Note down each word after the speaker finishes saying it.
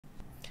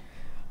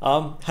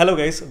Hello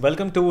guys,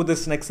 welcome to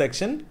this next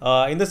section.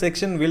 In this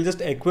section, we'll just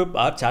equip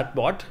our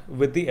chatbot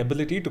with the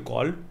ability to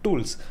call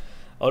tools.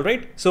 All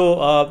right,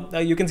 so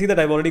you can see that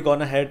I've already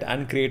gone ahead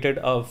and created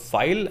a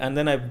file, and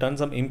then I've done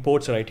some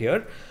imports right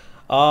here.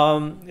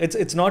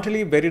 It's not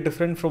really very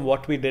different from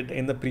what we did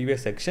in the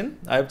previous section.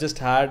 I've just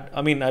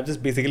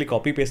basically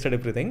copy pasted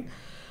everything.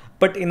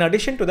 But in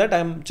addition to that,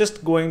 I'm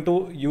just going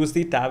to use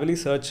the Tavily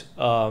search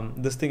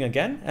this thing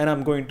again, and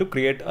I'm going to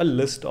create a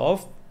list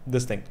of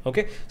this thing.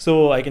 Okay,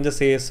 so I can just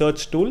say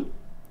search tool,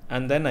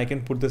 and then I can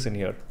put this in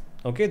here.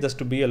 Okay, just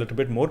to be a little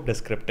bit more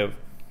descriptive.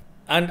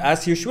 And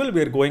as usual,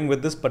 we're going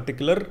with this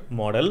particular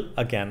model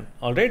again.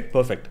 All right,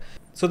 perfect.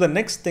 So the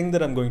next thing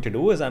that I'm going to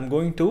do is I'm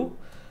going to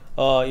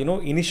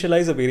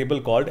initialize a variable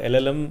called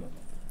LLM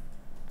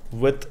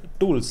with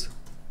tools,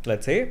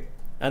 let's say,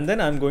 and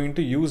then I'm going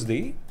to use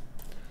the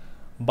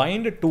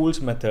bind tools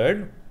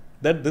method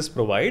that this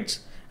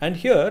provides. And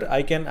here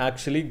I can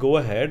actually go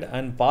ahead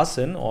and pass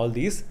in all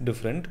these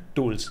different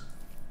tools.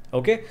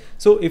 Okay,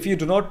 so if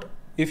you're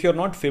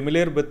not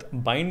familiar with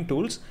bind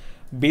tools,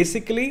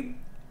 basically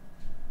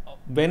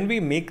when we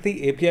make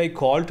the API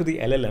call to the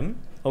LLM,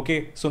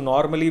 okay, so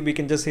normally we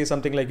can just say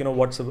something like,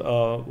 what's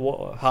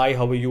hi,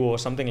 how are you, or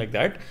something like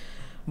that.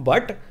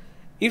 But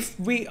if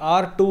we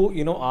are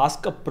to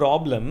ask a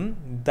problem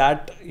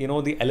that the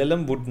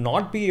LLM would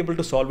not be able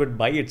to solve it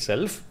by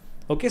itself,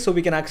 okay, so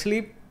we can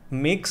actually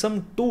make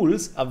some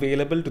tools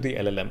available to the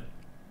LLM.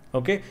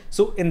 Okay,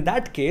 so in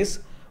that case,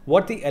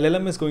 what the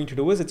LLM is going to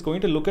do is it's going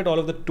to look at all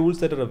of the tools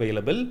that are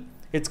available.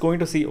 It's going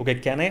to see, okay,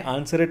 can I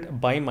answer it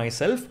by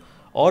myself,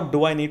 or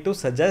do I need to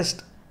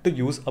suggest to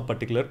use a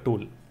particular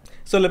tool?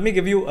 So let me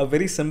give you a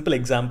very simple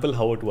example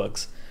how it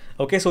works.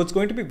 Okay, so it's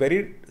going to be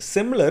very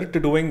similar to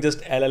doing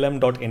just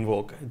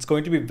llm.invoke. It's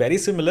going to be very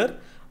similar.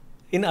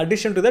 In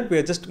addition to that, we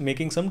are just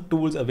making some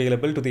tools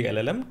available to the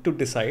LLM to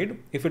decide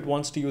if it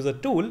wants to use a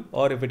tool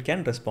or if it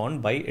can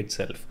respond by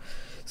itself.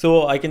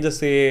 So I can just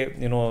say,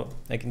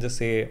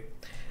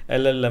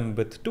 LLM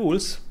with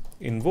tools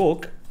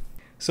invoke.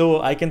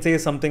 So I can say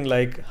something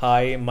like,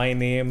 hi, my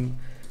name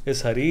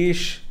is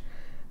Harish,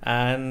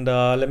 and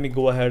let me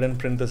go ahead and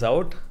print this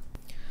out.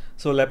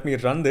 So let me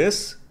run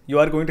this. You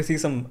are going to see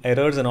some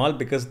errors and all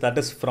because that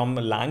is from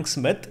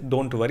LangSmith.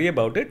 Don't worry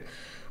about it.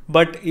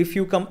 But if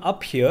you come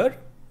up here,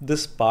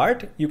 this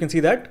part, you can see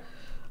that,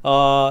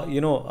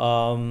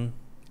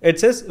 it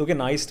says, okay,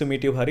 nice to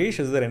meet you, Harish.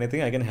 Is there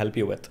anything I can help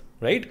you with,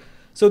 right?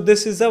 So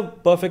this is a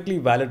perfectly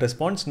valid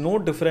response, no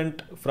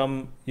different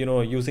from,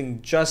 using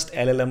just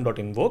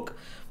llm.invoke.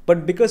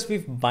 But because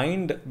we've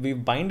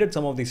binded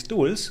some of these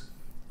tools,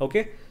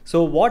 okay,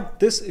 so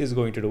what this is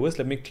going to do is,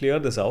 let me clear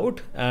this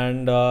out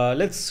and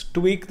let's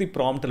tweak the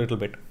prompt a little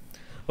bit.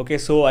 Okay,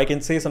 so I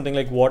can say something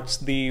like, what's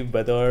the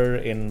weather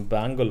in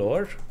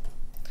Bangalore?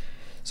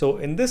 So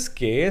in this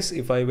case,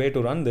 if I were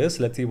to run this,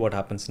 let's see what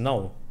happens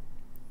now.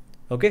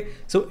 Okay,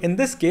 so in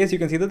this case, you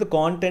can see that the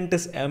content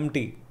is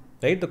empty,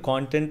 right? The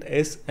content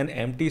is an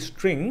empty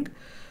string.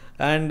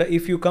 And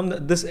if you come,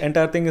 this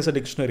entire thing is a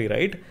dictionary,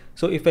 right?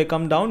 So if I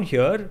come down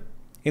here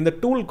in the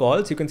tool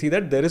calls, you can see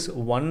that there is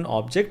one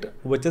object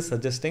which is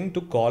suggesting to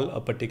call a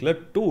particular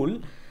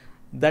tool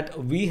that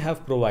we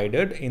have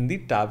provided in the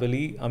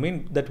Tavily,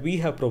 that we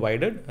have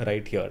provided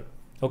right here.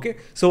 Okay,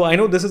 so I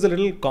know this is a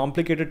little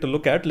complicated to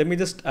look at. Let me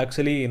just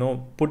actually,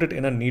 put it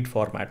in a neat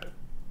format.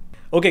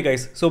 Okay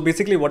guys, so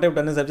basically what I've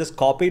done is I've just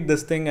copied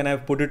this thing and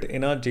I've put it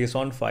in a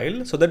JSON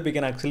file so that we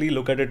can actually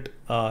look at it,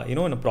 in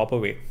a proper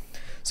way.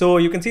 So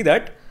you can see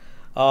that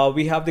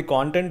we have the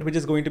content which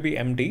is going to be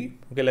empty.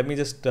 Okay, let me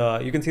just,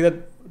 you can see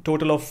that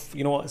total of,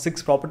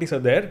 6 properties are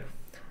there.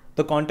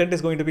 The content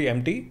is going to be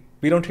empty.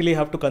 We don't really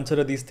have to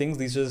consider these things.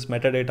 These are just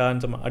metadata and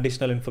some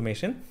additional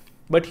information.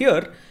 But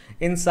here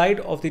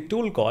inside of the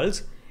tool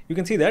calls, you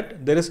can see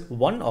that there is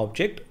one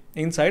object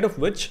inside of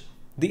which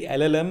the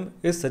LLM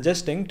is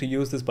suggesting to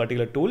use this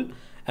particular tool,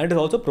 and is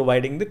also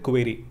providing the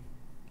query,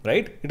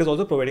 right? It is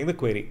also providing the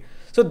query.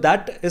 So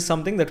that is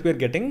something that we are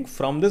getting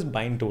from this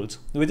bind tools.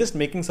 We're just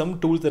making some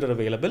tools that are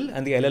available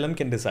and the LLM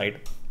can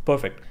decide.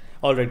 Perfect.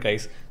 All right,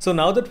 guys. So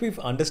now that we've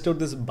understood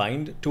this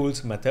bind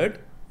tools method,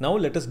 now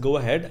let us go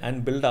ahead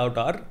and build out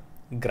our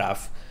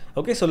graph.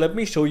 Okay, so let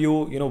me show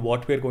you,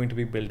 what we're going to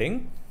be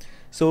building.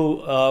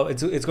 So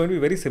it's going to be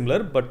very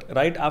similar, but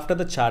right after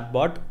the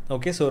chatbot.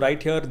 Okay, so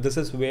right here, this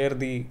is where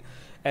the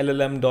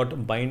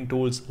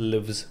llm.bindTools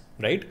lives,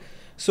 right?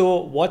 So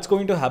what's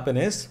going to happen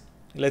is,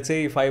 let's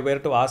say if I were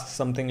to ask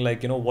something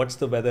like, what's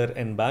the weather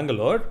in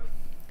Bangalore?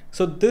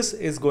 So this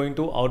is going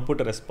to output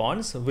a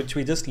response which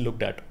we just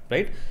looked at,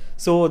 right?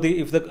 So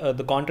if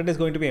the content is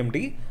going to be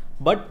empty,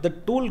 but the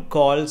tool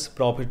calls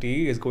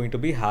property is going to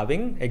be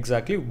having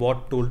exactly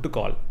what tool to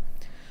call.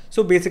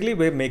 So basically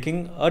we're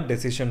making a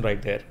decision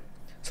right there.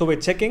 So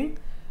we're checking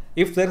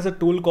if there is a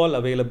tool call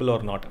available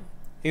or not.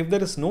 If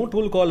there is no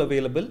tool call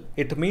available,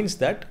 it means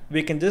that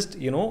we can just,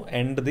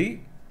 end the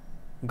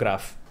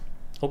graph.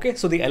 Okay,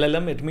 so the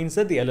LLM, it means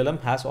that the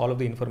LLM has all of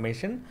the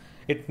information.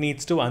 It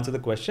needs to answer the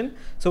question.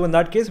 So in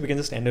that case, we can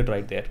just end it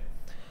right there.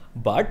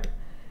 But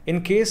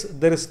In case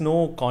there is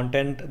no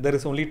content, there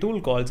is only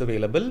tool calls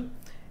available.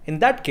 In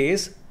that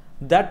case,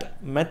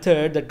 that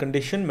method, that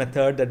condition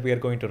method that we are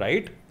going to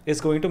write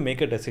is going to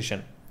make a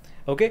decision.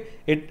 Okay,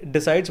 it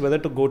decides whether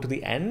to go to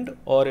the end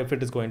or if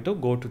it is going to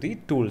go to the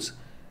tools.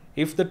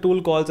 If the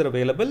tool calls are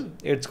available,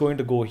 it's going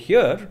to go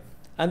here,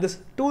 and this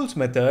tools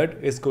method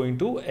is going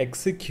to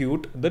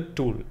execute the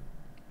tool.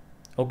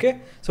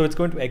 Okay, so it's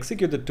going to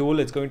execute the tool.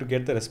 It's going to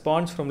get the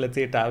response from, let's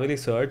say, Tavily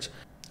search.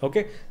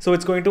 Okay, so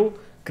it's going to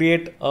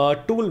create a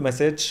tool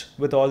message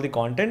with all the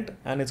content,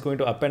 and it's going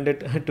to append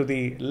it to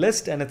the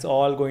list, and it's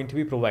all going to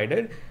be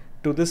provided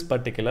to this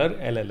particular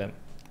LLM.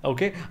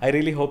 Okay, I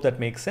really hope that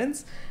makes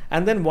sense.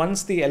 And then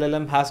once the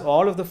LLM has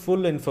all of the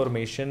full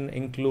information,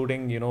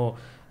 including,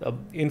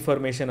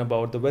 information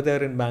about the weather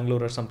in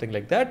Bangalore or something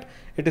like that,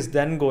 it is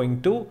then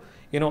going to,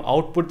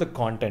 output the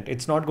content.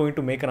 It's not going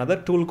to make another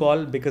tool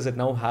call because it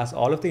now has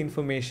all of the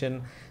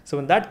information. So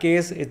in that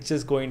case, it's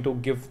just going to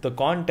give the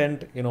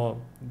content, the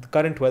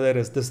current weather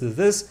is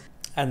this,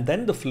 and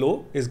then the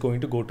flow is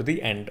going to go to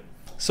the end.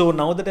 So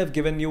now that I've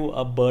given you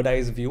a bird's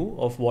eye view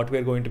of what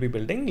we're going to be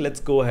building, let's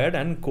go ahead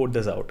and code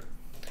this out.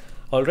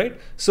 All right,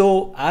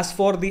 so as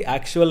for the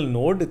actual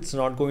node, it's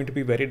not going to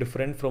be very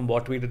different from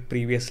what we did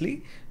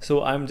previously.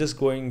 So I'm just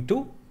going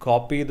to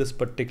copy this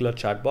particular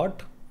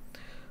chatbot,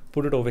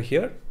 put it over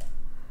here,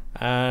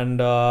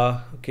 and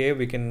okay,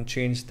 we can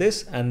change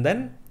this. And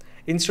then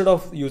instead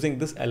of using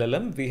this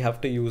LLM, we have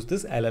to use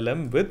this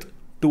LLM with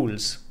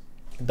tools.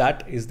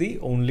 That is the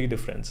only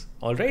difference.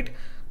 All right,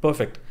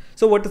 perfect.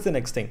 So what is the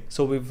next thing?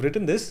 So we've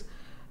written this.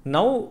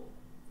 Now,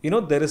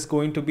 there is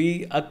going to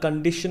be a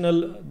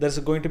there's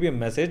going to be a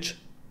message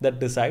that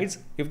decides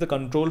if the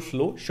control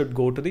flow should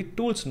go to the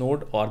tools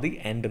node or the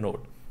end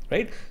node,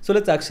 right? So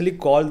let's actually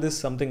call this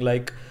something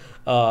like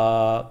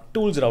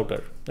tools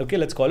router. Okay,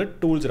 let's call it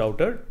tools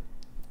router.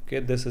 Okay,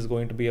 this is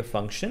going to be a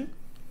function.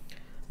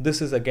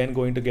 This is again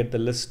going to get the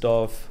list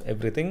of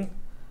everything,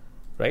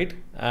 right?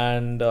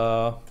 And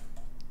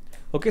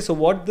okay, so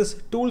what this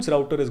tools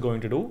router is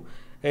going to do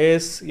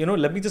is,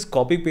 let me just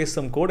copy paste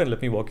some code and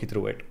let me walk you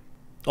through it.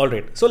 All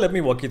right, so let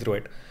me walk you through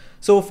it.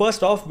 So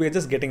first off, we're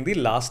just getting the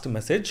last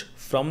message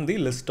from the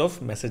list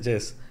of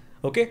messages.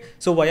 Okay,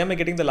 so why am I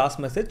getting the last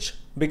message?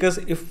 Because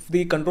if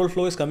the control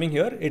flow is coming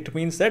here, it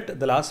means that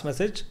the last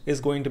message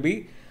is going to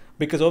be,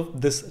 because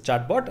of this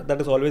chatbot,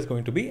 that is always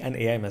going to be an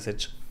AI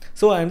message.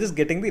 So I'm just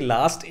getting the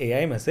last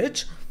AI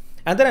message,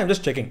 and then I'm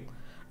just checking,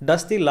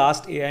 does the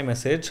last AI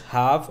message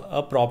have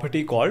a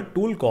property called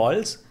tool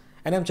calls?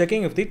 And I'm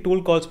checking if the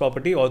tool calls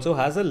property also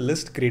has a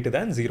list greater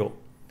than 0.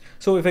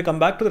 So if I come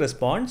back to the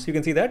response, you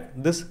can see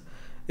that this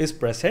is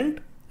present,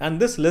 and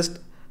this list,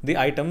 the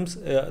items,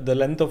 the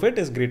length of it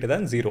is greater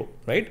than 0,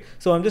 right?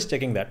 So I'm just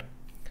checking that.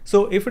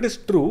 So if it is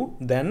true,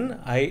 then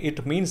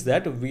it means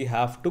that we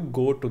have to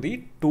go to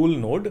the tool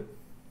node,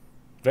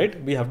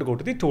 right? We have to go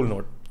to the tool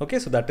node. Okay,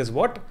 so that is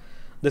what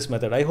this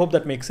method. I hope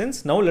that makes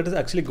sense. Now let us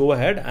actually go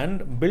ahead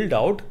and build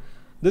out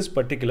this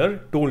particular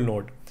tool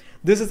node.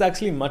 This is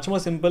actually much more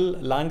simple.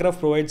 LangGraph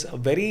provides a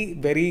very,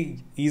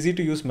 very easy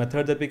to use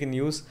method that we can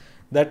use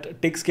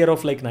that takes care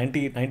of like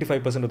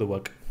 95% of the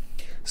work.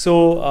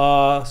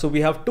 So, so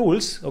we have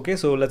tools. Okay,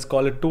 so let's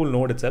call it tool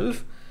node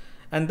itself.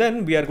 And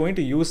then we are going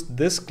to use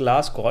this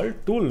class called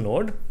tool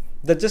node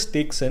that just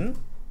takes in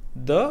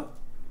the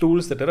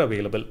tools that are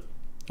available.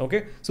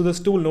 Okay, so this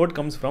tool node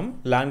comes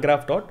from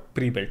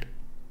langgraph.prebuilt.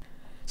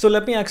 So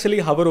let me actually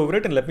hover over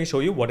it and let me show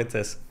you what it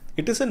says.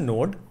 It is a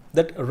node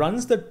that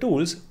runs the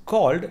tools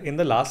called in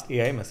the last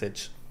AI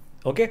message.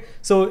 Okay,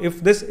 so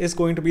if this is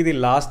going to be the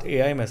last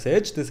AI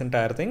message, this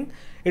entire thing,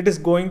 it is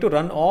going to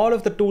run all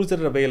of the tools that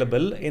are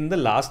available in the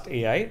last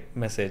AI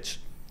message.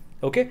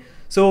 Okay,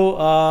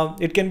 so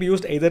it can be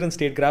used either in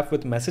state graph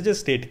with messages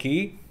state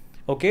key,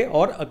 okay,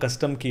 or a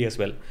custom key as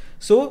well.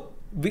 So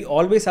we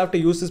always have to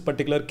use this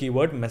particular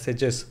keyword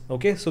messages.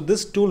 Okay, so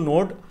this tool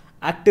node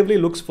actively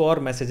looks for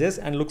messages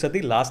and looks at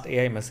the last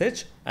AI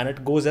message, and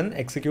it goes and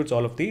executes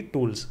all of the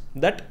tools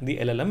that the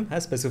LLM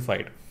has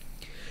specified.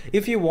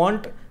 If you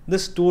want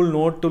this tool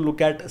node to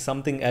look at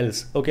something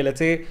else, okay, let's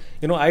say,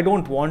 I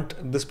don't want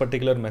this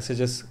particular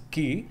messages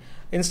key.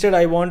 Instead,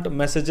 I want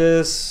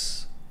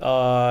messages,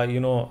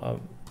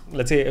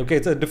 let's say, okay,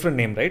 it's a different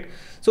name, right?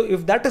 So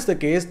if that is the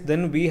case,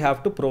 then we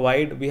have to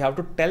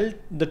tell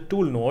the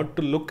tool node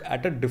to look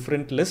at a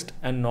different list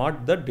and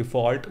not the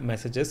default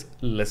messages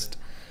list.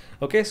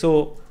 Okay,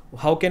 so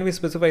how can we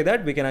specify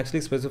that? We can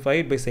actually specify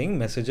it by saying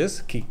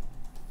messages key.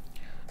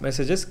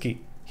 Messages key.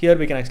 Here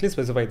we can actually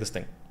specify this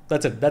thing.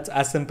 That's it. That's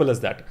as simple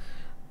as that.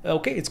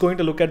 Okay, it's going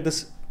to look at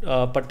this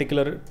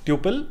particular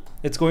tuple.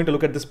 It's going to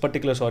look at this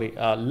particular,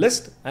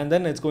 list, and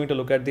then it's going to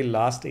look at the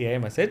last AI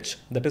message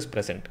that is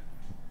present.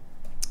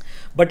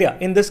 But yeah,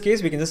 in this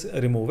case, we can just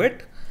remove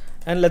it,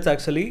 and let's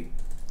actually,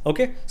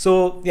 okay.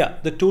 So yeah,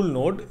 the tool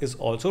node is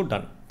also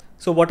done.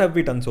 So what have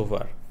we done so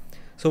far?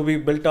 So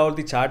we've built out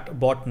the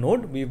chatbot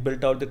node, we've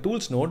built out the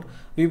tools node,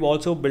 we've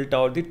also built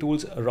out the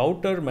tools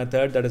router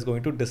method that is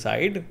going to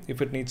decide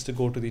if it needs to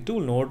go to the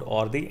tool node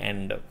or the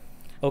end.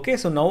 Okay,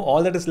 so now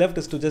all that is left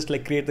is to just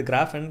like create the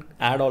graph and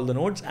add all the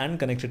nodes and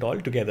connect it all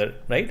together,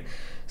 right?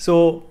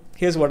 So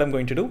here's what I'm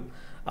going to do.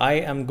 I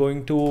am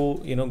going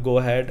to, go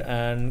ahead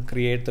and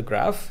create the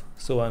graph.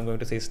 So I'm going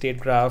to say state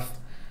graph.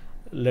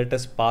 Let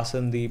us pass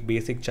in the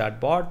basic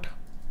chatbot.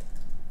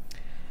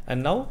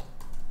 And now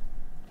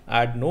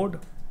add node.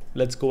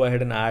 Let's go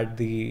ahead and add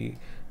the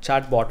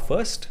chatbot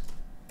first.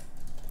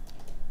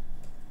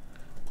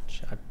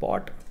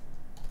 Chatbot.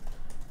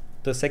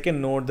 The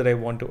second node that I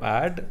want to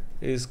add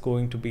is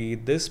going to be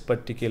this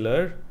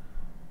particular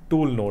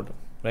tool node,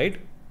 right?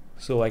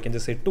 So I can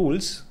just say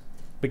tools,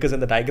 because in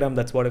the diagram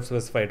that's what I've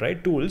specified,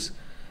 right? Tools.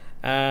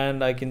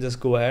 And I can just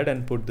go ahead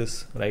and put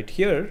this right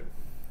here.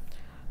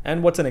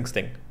 And what's the next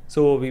thing?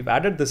 So we've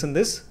added this and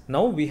this.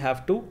 Now we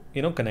have to,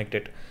 connect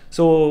it.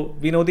 So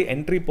we know the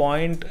entry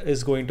point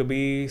is going to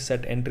be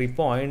set entry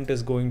point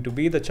is going to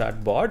be the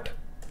chatbot.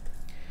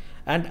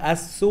 And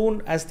as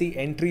soon as the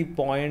entry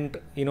point,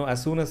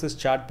 as soon as this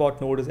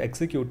chatbot node is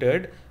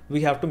executed,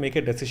 we have to make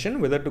a decision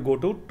whether to go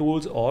to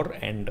tools or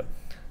end.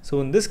 So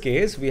in this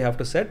case, we have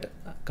to set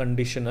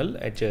conditional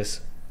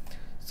edges.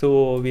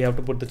 So we have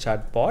to put the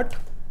chatbot,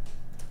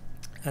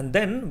 and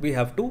then we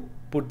have to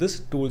put this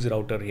tools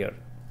router here.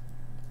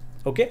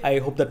 Okay, I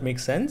hope that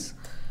makes sense.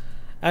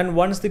 And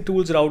once the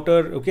tools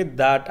router, okay,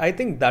 I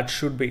think that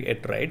should be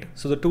it, right?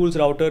 So the tools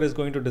router is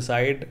going to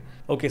decide,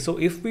 okay, so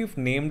if we've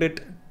named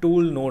it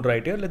tool node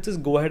right here, let's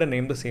just go ahead and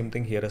name the same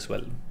thing here as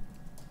well.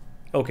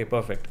 Okay,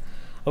 perfect.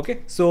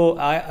 Okay, so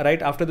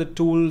right after the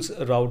tools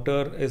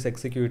router is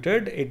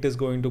executed, it is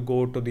going to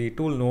go to the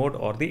tool node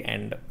or the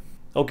end.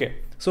 Okay,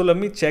 so let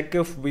me check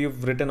if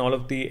we've written all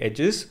of the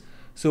edges.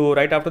 So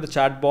right after the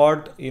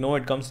chatbot,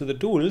 it comes to the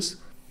tools,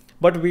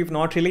 but we've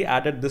not really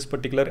added this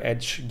particular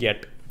edge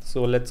yet.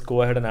 So let's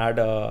go ahead and add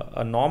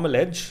a normal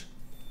edge.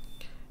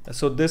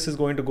 So this is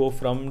going to go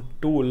from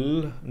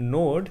tool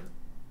node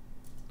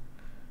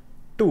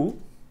to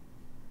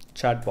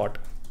chatbot.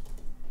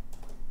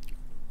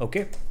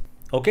 Okay.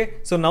 Okay.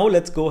 So now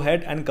let's go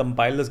ahead and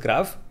compile this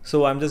graph.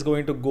 So I'm just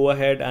going to go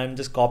ahead and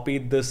just copy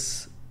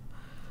this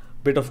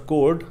bit of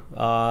code.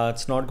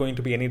 It's not going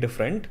to be any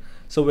different.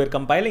 So we're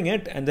compiling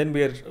it and then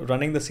we're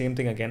running the same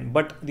thing again.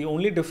 But the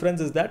only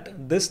difference is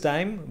that this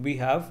time we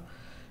have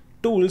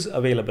tools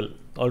available.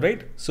 All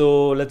right,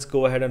 so let's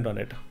go ahead and run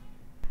it.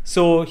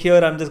 So here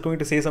I'm just going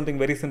to say something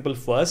very simple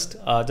first,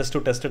 just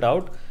to test it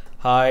out.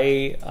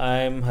 Hi,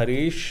 I'm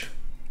Harish.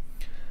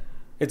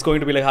 It's going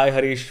to be like, hi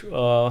Harish,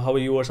 how are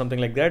you, or something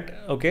like that.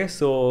 Okay,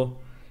 so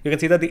you can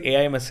see that the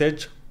AI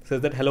message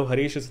says that, hello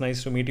Harish, it's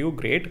nice to meet you,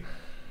 great.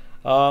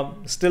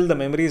 Still the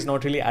memory is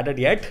not really added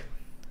yet,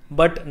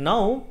 but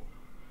now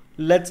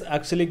let's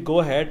actually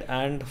go ahead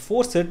and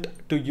force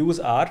it to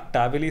use our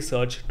Tavily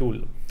search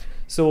tool.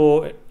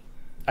 So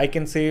I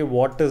can say,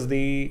 what is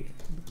the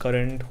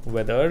current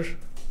weather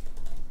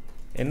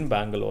in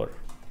Bangalore?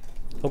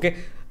 Okay,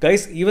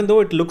 guys, even though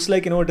it looks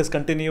like, it is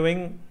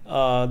continuing,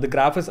 the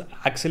graph is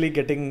actually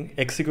getting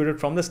executed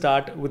from the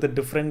start with a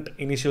different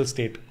initial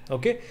state.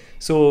 Okay,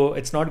 so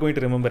it's not going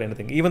to remember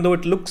anything, even though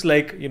it looks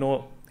like,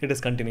 it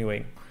is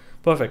continuing.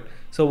 Perfect.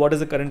 So what is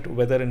the current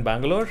weather in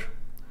Bangalore?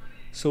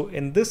 So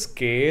in this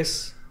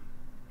case,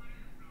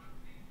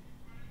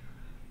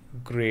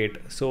 great.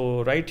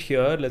 So right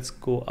here, let's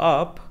go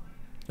up.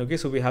 Okay,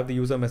 so we have the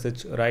user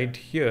message right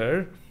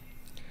here.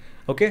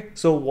 Okay,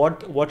 so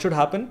what should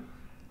happen?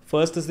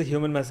 First is the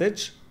human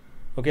message.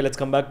 Okay, let's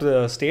come back to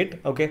the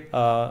state. Okay,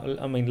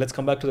 let's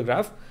come back to the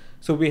graph.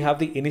 So we have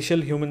the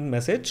initial human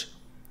message,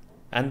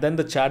 and then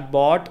the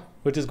chatbot,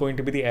 which is going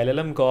to be the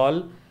LLM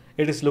call.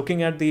 It is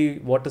looking at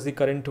what is the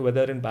current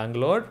weather in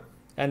Bangalore,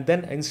 and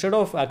then instead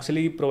of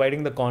actually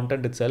providing the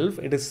content itself,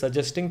 it is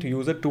suggesting to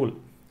use a tool,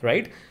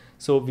 right?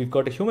 So we've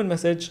got a human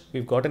message,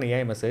 we've got an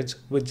AI message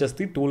with just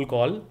the tool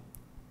call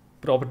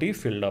property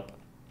filled up.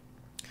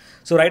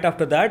 So right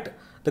after that,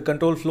 the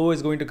control flow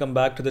is going to come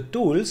back to the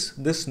tools,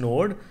 this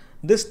node.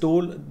 This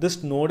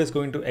node is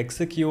going to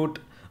execute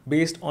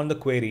based on the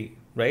query,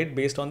 right?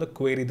 Based on the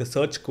query, the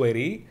search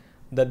query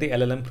that the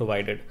LLM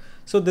provided.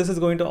 So this is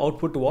going to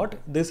output what?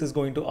 This is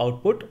going to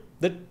output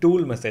the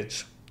tool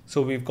message.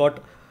 So we've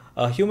got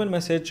a human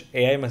message,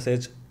 AI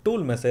message,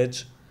 tool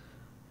message,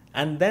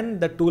 and then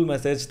the tool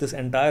message, this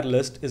entire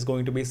list is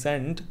going to be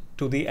sent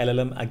to the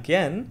LLM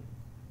again,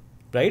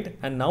 right?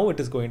 And now it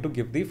is going to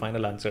give the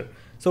final answer.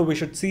 So we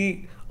should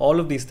see all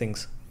of these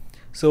things.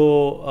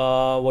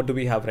 So what do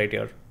we have right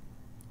here?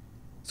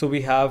 So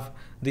we have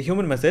the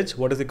human message,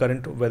 what is the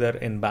current weather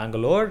in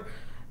Bangalore?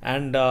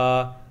 And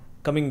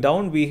coming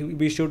down,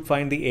 we should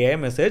find the AI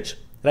message.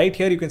 Right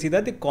here, you can see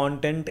that the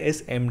content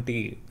is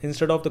empty.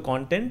 Instead of the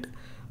content,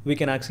 we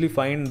can actually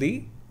find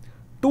the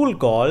tool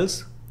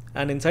calls.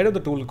 And inside of the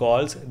tool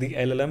calls, the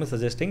LLM is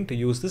suggesting to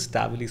use this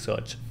Tavily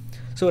search.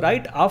 So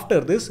right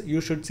after this,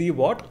 you should see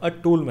what? A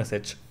tool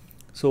message.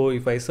 So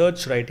if I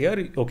search right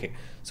here, okay.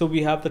 So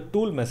we have the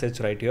tool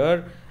message right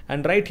here.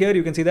 And right here,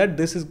 you can see that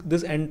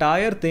this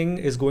entire thing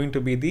is going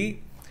to be the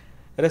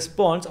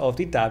response of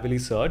the Tavily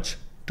search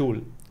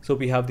tool. So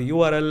we have the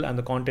URL and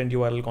the content,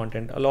 URL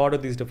content, a lot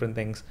of these different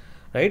things.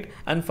 right?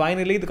 And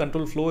finally, the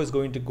control flow is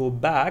going to go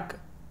back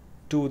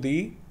to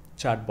the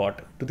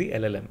chatbot, to the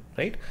LLM,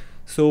 right?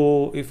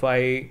 So if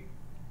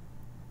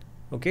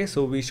okay,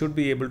 so we should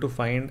be able to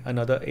find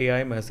another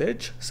AI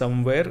message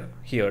somewhere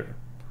here.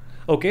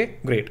 Okay,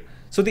 great.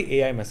 So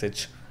the AI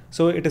message.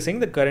 So it is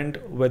saying the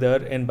current weather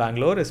in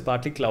Bangalore is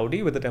partly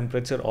cloudy with a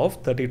temperature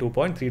of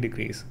 32.3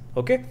 degrees.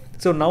 Okay.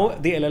 So now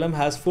the LLM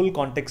has full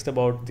context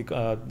about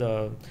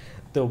the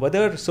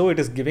weather. So it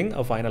is giving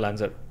a final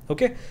answer.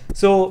 Okay.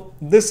 So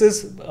this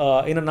is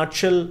in a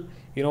nutshell,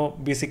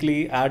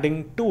 basically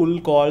adding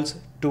tool calls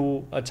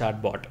to a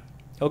chatbot.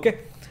 Okay.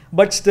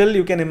 But still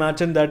you can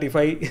imagine that if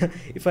I,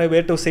 if I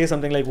were to say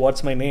something like,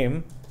 what's my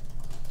name,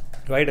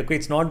 right? Okay.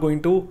 It's not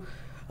going to,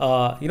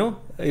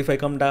 if I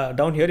come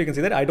down here, you can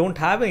see that I don't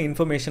have any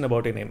information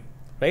about a name,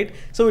 right?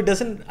 So it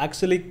doesn't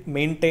actually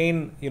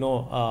maintain,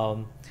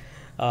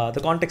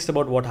 the context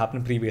about what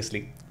happened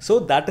previously. So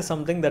that is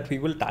something that we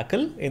will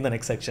tackle in the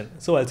next section.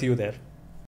 So I'll see you there.